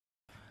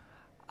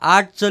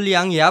8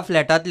 चलयांक ह्या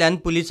फ्लॅटांतल्यान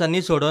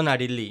पुलिसांनी सोडून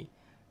हाडिल्ली।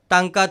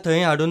 तांकां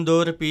थंय हाडून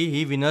दवरपी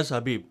ही विनस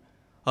हबीब।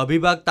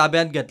 हबीबाक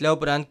ताब्यांत घेतल्या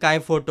उपरांत कांय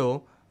फोटो,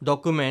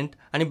 डॉक्युमेंट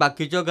आनी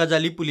बाकीच्यो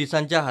गजाली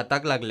पुलिसांच्या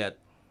हाताक लागल्यात।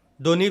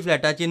 दोन्ही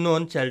फ्लॅटाची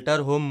नोंद शेल्टर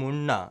होम म्हूण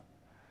ना।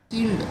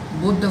 Sealed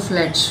both the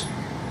flats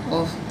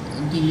of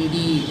the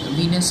lady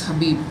Venus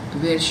Habib,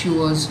 where she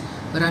was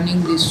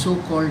running this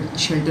so-called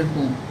shelter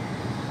home.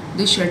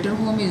 This shelter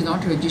home is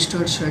not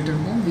registered shelter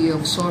home. We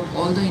have sought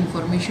all the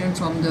information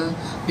from the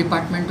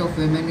Department of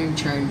Women and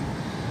Child.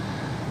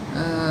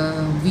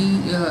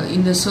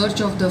 In the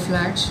search of the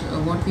flats,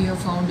 what we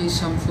have found is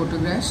some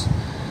photographs,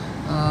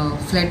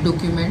 flat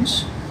documents,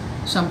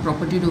 some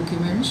property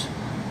documents.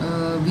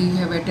 We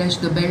have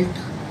attached the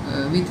belt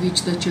with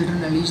which the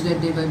children alleged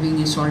that they were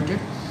being assaulted.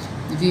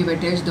 We have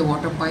attached the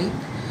water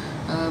pipe.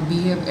 We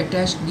have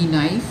attached the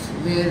knife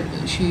where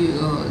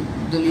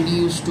the lady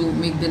used to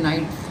make the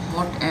knife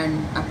hot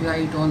and apply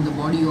it on the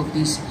body of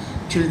these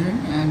children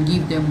and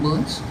give them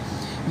burns.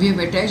 We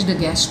have attached the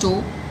gas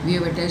stove. We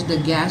have attached the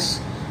gas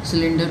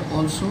cylinder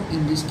also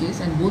in this case,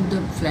 and both the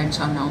flats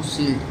are now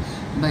sealed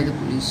by the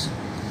police.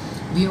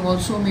 We have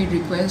also made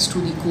requests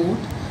to the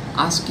court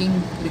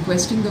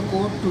requesting the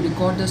court to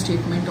record the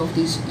statement of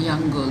these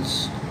young girls.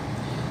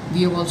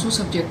 We have also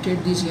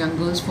subjected these young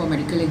girls for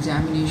medical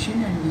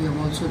examination, and we have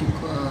also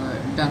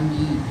done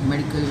the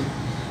medical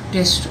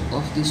test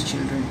of these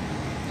children,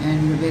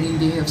 and wherein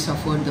they have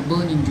suffered the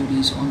burn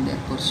injuries on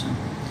their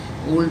person.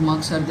 Old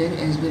marks are there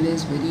as well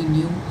as very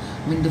new,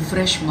 the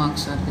fresh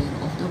marks are there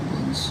of the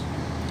burns.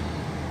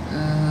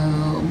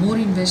 More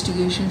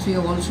investigations. We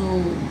have also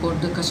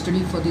got the custody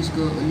for this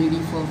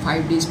lady for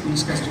 5 days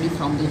police custody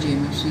from the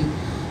JMFC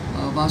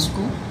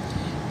Vasco,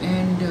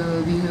 and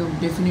we have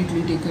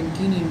definitely taken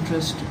keen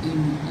interest in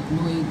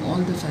knowing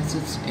all the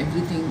facets.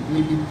 Everything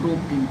will be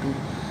probed into,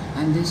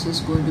 and this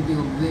is going to be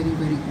a very,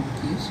 very good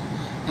case,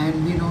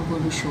 and we are not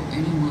going to show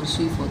any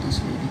mercy for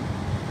this lady.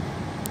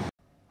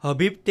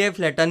 हबीब ते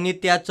फ्लॅटांनी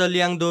त्या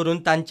चलयांक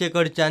दवरून तांचे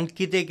कडच्यान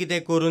कितें कितें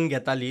करून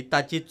घेताली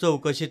ताची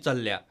चवकशी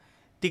चल्ल्या।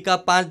 तिका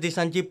 5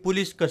 दिसांची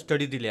पुलीस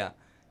कस्टडी दिल्या।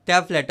 त्या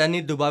फ्लॅटांनी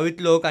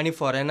दुबावीत लोक आनी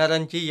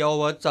फॉरेनरांची यो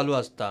वच चालू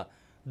आसता।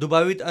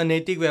 दुबावीत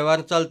अनैतीक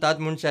वेव्हार चलतात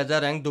म्हूण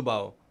शेजाऱ्यांक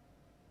दुबाव।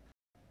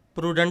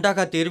 प्रुडंटा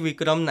खातीर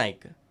विक्रम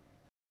नायक।